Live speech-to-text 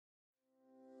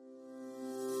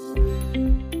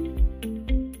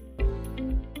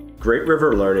Great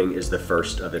River Learning is the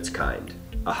first of its kind,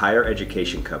 a higher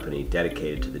education company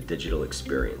dedicated to the digital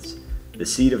experience. The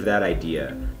seed of that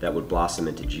idea that would blossom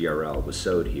into GRL was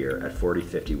sowed here at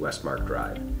 4050 Westmark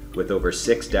Drive. With over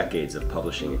 6 decades of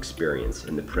publishing experience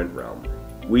in the print realm,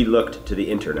 we looked to the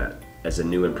internet as a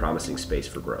new and promising space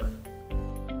for growth.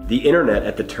 The internet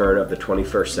at the turn of the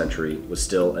 21st century was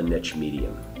still a niche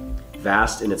medium,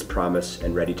 vast in its promise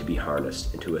and ready to be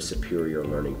harnessed into a superior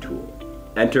learning tool.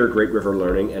 Enter Great River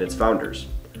Learning and its founders,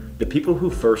 the people who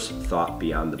first thought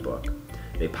beyond the book.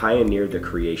 They pioneered the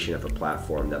creation of a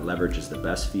platform that leverages the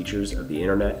best features of the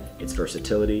internet, its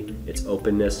versatility, its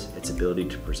openness, its ability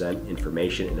to present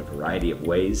information in a variety of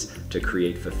ways to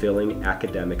create fulfilling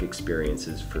academic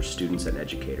experiences for students and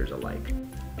educators alike.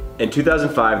 In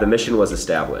 2005, the mission was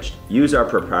established: use our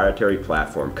proprietary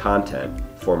platform Content,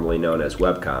 formerly known as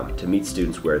Webcom, to meet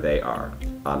students where they are,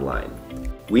 online.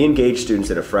 We engage students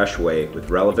in a fresh way with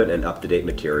relevant and up-to-date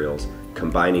materials,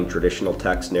 combining traditional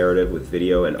text narrative with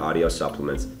video and audio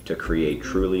supplements to create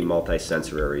truly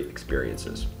multi-sensory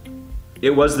experiences. It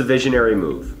was the visionary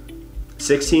move.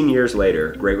 16 years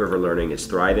later, Great River Learning is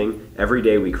thriving. Every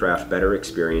day we craft better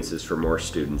experiences for more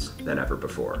students than ever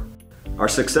before. Our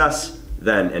success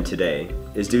then and today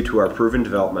is due to our proven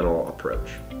developmental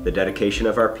approach, the dedication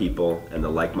of our people, and the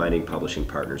like-minded publishing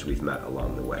partners we've met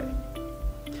along the way.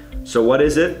 So what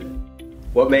is it?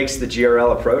 What makes the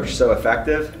GRL approach so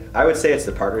effective? I would say it's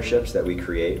the partnerships that we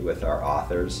create with our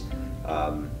authors.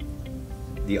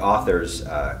 The authors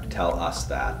tell us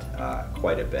that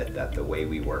quite a bit, that the way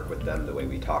we work with them, the way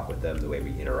we talk with them, the way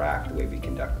we interact, the way we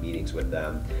conduct meetings with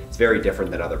them, it's very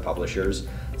different than other publishers.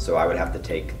 So I would have to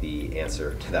take the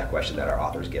answer to that question that our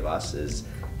authors give us is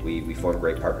we form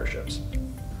great partnerships.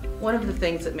 One of the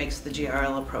things that makes the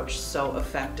GRL approach so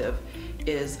effective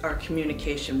is our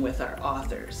communication with our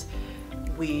authors.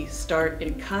 We start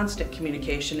in constant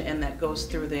communication, and that goes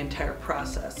through the entire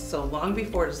process. So long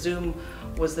before Zoom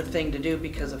was the thing to do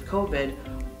because of COVID,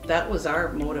 that was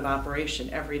our mode of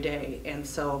operation every day. And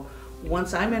so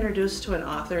once I'm introduced to an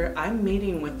author, I'm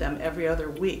meeting with them every other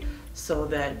week so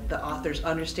that the authors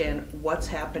understand what's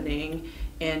happening,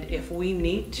 and if we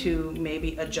need to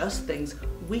maybe adjust things,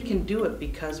 we can do it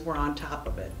because we're on top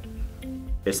of it.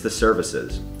 It's the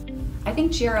services. I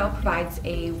think GRL provides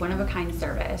a one-of-a-kind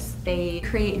service. They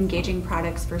create engaging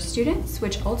products for students,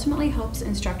 which ultimately helps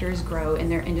instructors grow in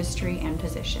their industry and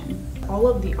position. All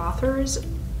of the authors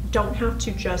don't have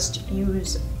to just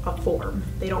use a form.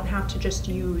 They don't have to just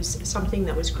use something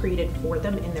that was created for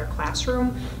them in their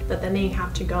classroom, but then they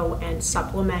have to go and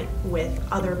supplement with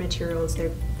other materials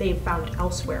they've found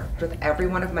elsewhere. With every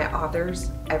one of my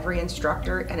authors, every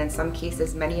instructor, and in some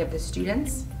cases many of the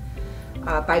students,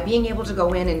 by being able to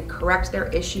go in and correct their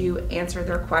issue, answer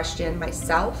their question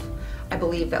myself, I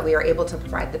believe that we are able to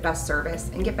provide the best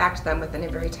service and get back to them within a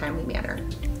very timely manner.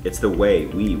 It's the way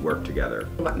we work together.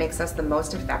 What makes us the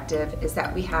most effective is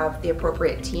that we have the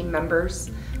appropriate team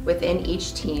members within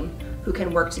each team who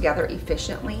can work together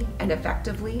efficiently and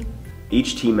effectively.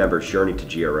 Each team member's journey to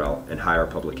GRL and higher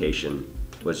publication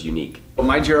was unique. Well,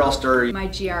 my GRL story. My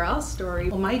GRL story.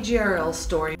 Well, my GRL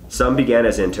story. Some began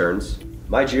as interns.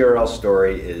 My GRL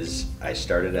story is I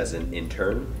started as an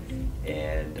intern,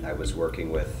 and I was working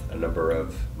with a number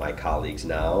of my colleagues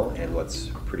now, and what's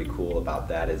pretty cool about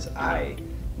that is I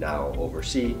now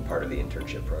oversee part of the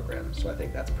internship program, so I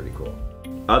think that's pretty cool.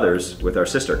 Others with our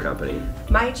sister company.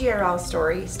 My GRL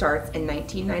story starts in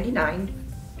 1999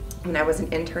 when I was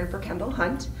an intern for Kendall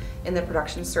Hunt in the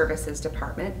Production Services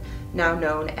Department, now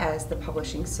known as the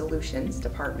Publishing Solutions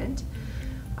Department.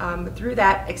 Through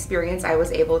that experience, I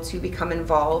was able to become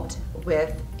involved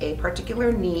with a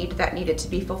particular need that needed to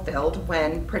be fulfilled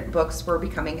when print books were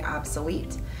becoming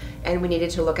obsolete, and we needed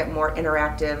to look at more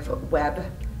interactive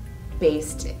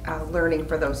web-based learning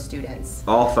for those students.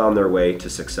 All found their way to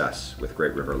success with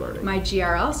Great River Learning. My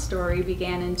GRL story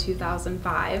began in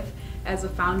 2005 as a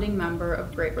founding member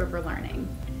of Great River Learning.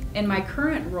 In my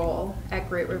current role at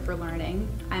Great River Learning,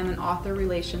 I am an author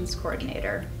relations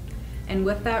coordinator. And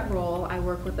with that role, I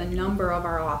work with a number of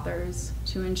our authors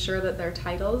to ensure that their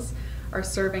titles are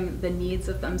serving the needs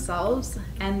of themselves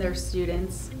and their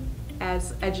students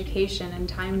as education and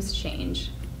times change.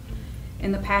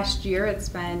 In the past year, it's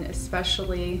been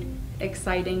especially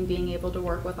exciting being able to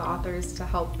work with authors to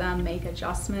help them make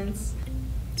adjustments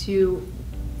to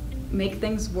make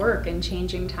things work in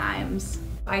changing times.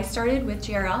 I started with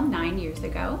GRL 9 years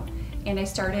ago, and I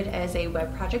started as a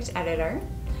web project editor.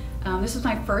 This was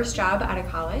my first job out of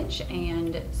college,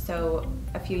 and so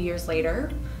a few years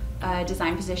later, a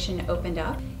design position opened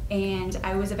up, and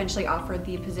I was eventually offered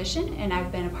the position, and I've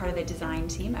been a part of the design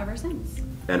team ever since.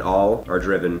 And all are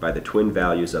driven by the twin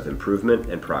values of improvement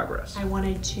and progress. I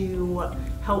wanted to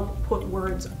help put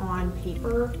words on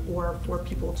paper or for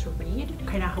people to read,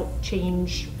 kind of help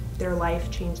change their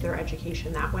life, change their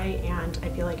education that way, and I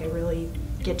feel like I really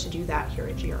get to do that here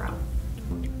at GRL.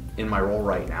 In my role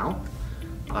right now,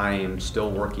 I am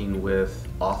still working with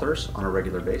authors on a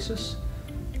regular basis,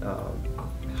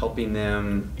 helping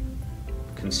them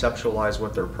conceptualize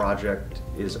what their project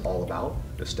is all about,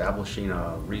 establishing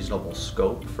a reasonable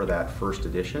scope for that first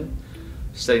edition,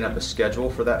 setting up a schedule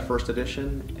for that first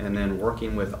edition, and then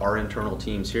working with our internal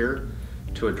teams here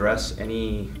to address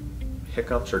any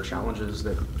hiccups or challenges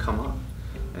that come up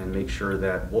and make sure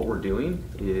that what we're doing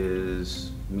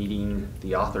is meeting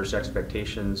the author's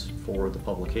expectations for the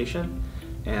publication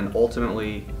and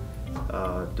ultimately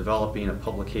developing a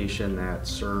publication that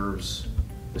serves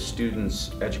the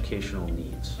students' educational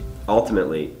needs.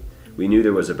 Ultimately, we knew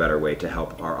there was a better way to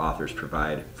help our authors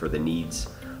provide for the needs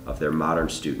of their modern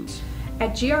students.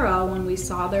 At GRL, when we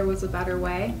saw there was a better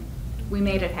way, we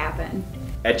made it happen.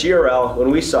 At GRL, when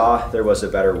we saw there was a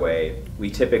better way, we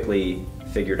typically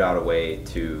figured out a way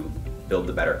to build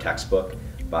the better textbook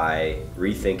by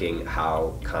rethinking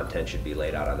how content should be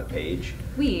laid out on the page.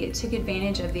 We took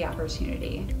advantage of the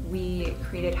opportunity. We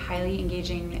created highly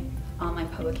engaging online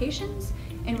publications,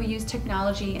 and we used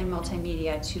technology and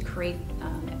multimedia to create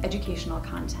educational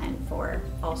content for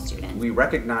all students. We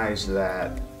recognized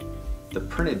that the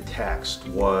printed text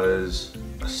was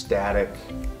a static,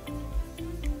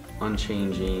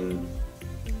 unchanging,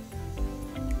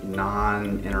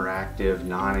 non-interactive,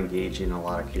 non-engaging in a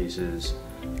lot of cases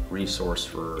resource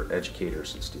for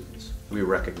educators and students. We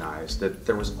recognized that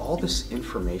there was all this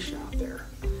information out there,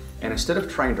 and instead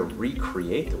of trying to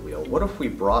recreate the wheel, what if we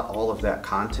brought all of that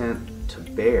content to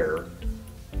bear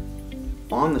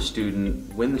on the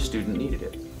student when the student needed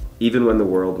it? Even when the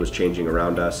world was changing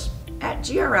around us, At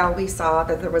GRL, we saw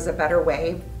that there was a better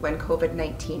way when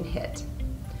COVID-19 hit.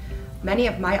 Many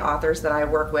of my authors that I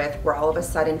work with were all of a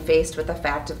sudden faced with the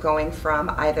fact of going from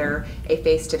either a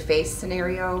face-to-face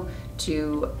scenario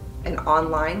to an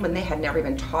online when they had never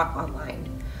even taught online.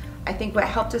 I think what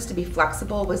helped us to be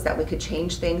flexible was that we could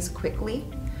change things quickly.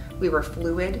 We were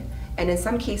fluid, and in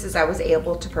some cases I was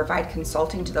able to provide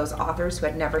consulting to those authors who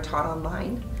had never taught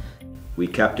online. we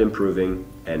kept improving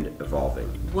and evolving.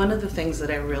 One of the things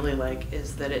that I really like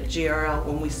is that at GRL,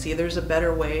 when we see there's a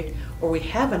better way, or we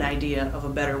have an idea of a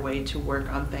better way to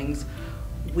work on things,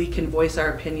 we can voice our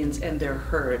opinions and they're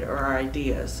heard, or our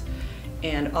ideas.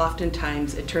 And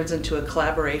oftentimes it turns into a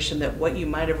collaboration that what you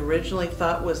might have originally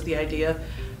thought was the idea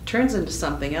turns into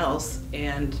something else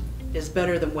and is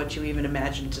better than what you even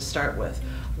imagined to start with.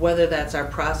 Whether that's our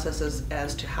processes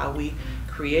as to how we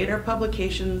create our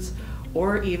publications,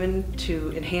 or even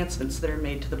to enhancements that are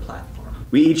made to the platform.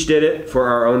 We each did it for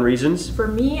our own reasons. For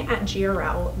me at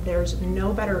GRL, there's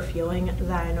no better feeling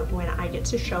than when I get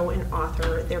to show an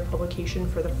author their publication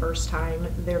for the first time,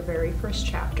 their very first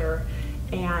chapter,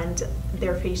 and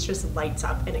their face just lights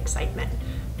up in excitement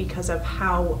because of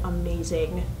how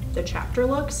amazing the chapter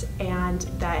looks and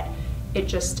that it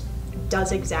just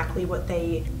does exactly what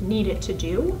they need it to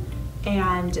do.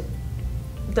 And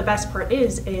the best part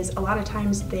is a lot of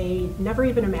times they never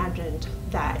even imagined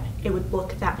that it would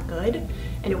look that good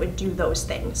and it would do those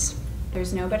things.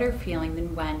 There's no better feeling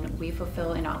than when we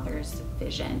fulfill an author's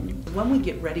vision. When we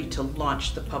get ready to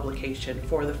launch the publication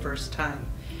for the first time,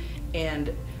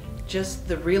 and just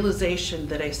the realization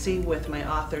that I see with my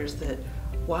authors that,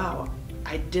 wow,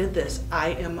 I did this,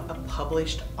 I am a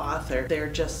published author. They're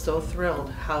just so thrilled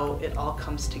how it all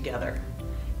comes together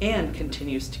and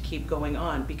continues to keep going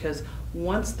on, because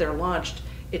once they're launched,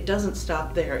 it doesn't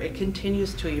stop there. It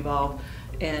continues to evolve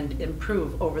and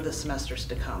improve over the semesters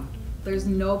to come. There's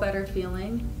no better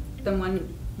feeling than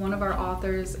when one of our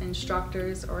authors,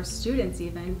 instructors, or students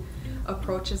even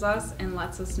approaches us and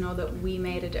lets us know that we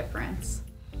made a difference.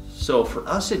 So for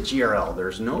us at GRL,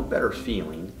 there's no better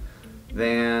feeling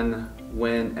than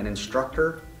when an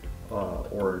instructor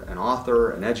or an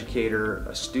author, an educator,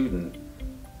 a student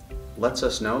lets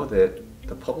us know that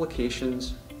the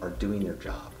publications are doing their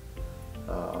job.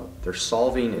 They're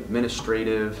solving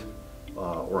administrative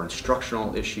or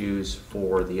instructional issues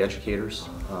for the educators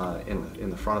in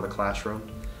the front of the classroom,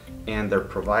 and they're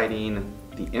providing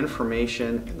the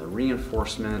information and the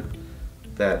reinforcement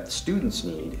that students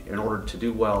need in order to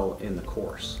do well in the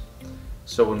course.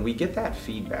 So when we get that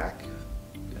feedback,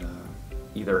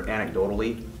 either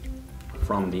anecdotally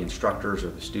from the instructors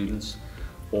or the students,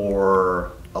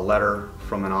 or a letter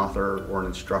from an author or an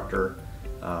instructor,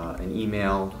 an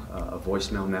email, a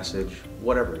voicemail message,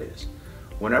 whatever it is,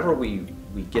 whenever we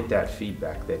get that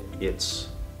feedback that it's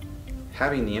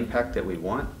having the impact that we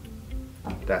want,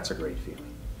 that's a great feeling.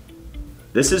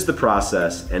 This is the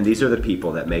process, and these are the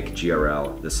people that make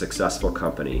GRL the successful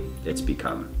company it's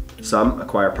become. Some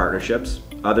acquire partnerships,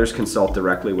 others consult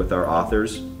directly with our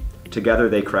authors. Together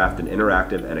they craft an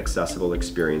interactive and accessible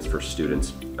experience for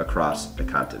students across the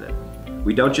continent.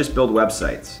 We don't just build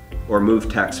websites or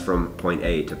move text from point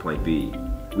A to point B.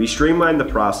 We streamline the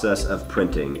process of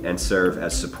printing and serve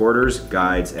as supporters,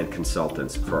 guides, and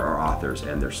consultants for our authors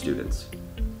and their students.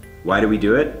 Why do we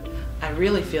do it? I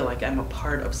really feel like I'm a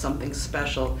part of something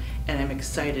special, and I'm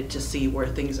excited to see where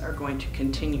things are going to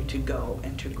continue to go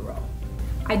and to grow.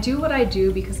 I do what I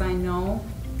do because I know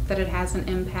that it has an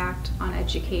impact on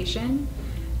education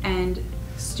and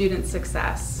student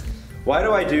success. Why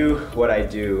do I do what I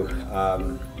do?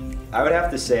 I would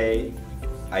have to say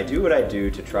I do what I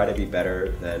do to try to be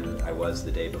better than I was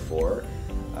the day before,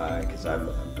 because I'm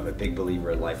a big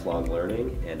believer in lifelong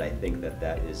learning, and I think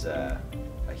that is a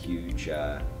huge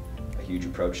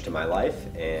approach to my life,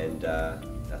 and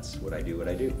that's what I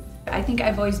do. I think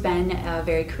I've always been a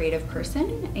very creative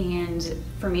person, and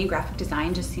for me, graphic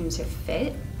design just seemed to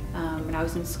fit. When I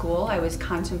was in school, I was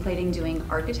contemplating doing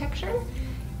architecture,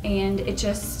 and it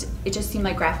just seemed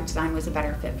like graphic design was a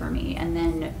better fit for me. And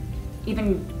then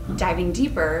even diving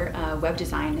deeper, web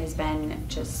design has been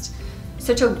just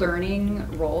such a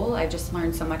learning role. I've just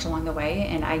learned so much along the way,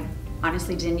 and I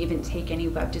honestly didn't even take any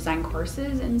web design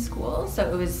courses in school,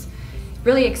 so it was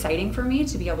really exciting for me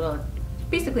to be able to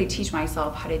basically teach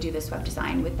myself how to do this web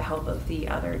design with the help of the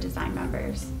other design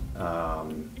members.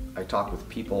 I talk with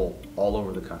people all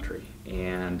over the country,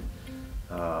 and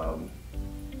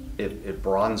it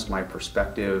broadens my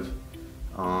perspective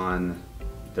on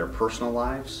their personal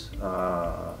lives,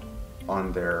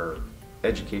 on their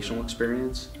educational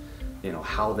experience,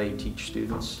 how they teach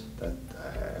students, that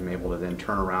I'm able to then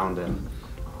turn around and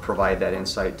provide that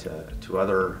insight to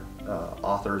other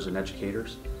authors and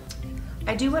educators.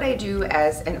 I do what I do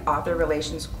as an author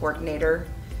relations coordinator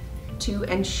to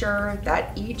ensure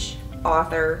that each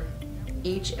author,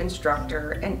 each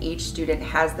instructor, and each student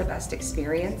has the best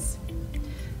experience.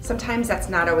 Sometimes that's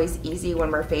not always easy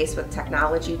when we're faced with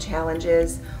technology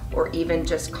challenges or even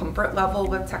just comfort level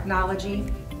with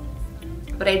technology.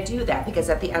 But I do that because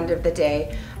at the end of the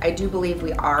day, I do believe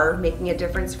we are making a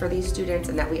difference for these students,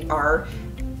 and that we are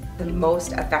the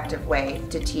most effective way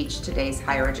to teach today's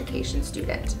higher education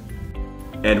student.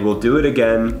 And we'll do it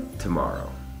again tomorrow.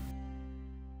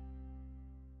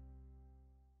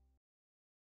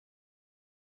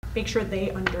 Make sure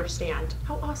they understand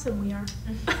how awesome we are.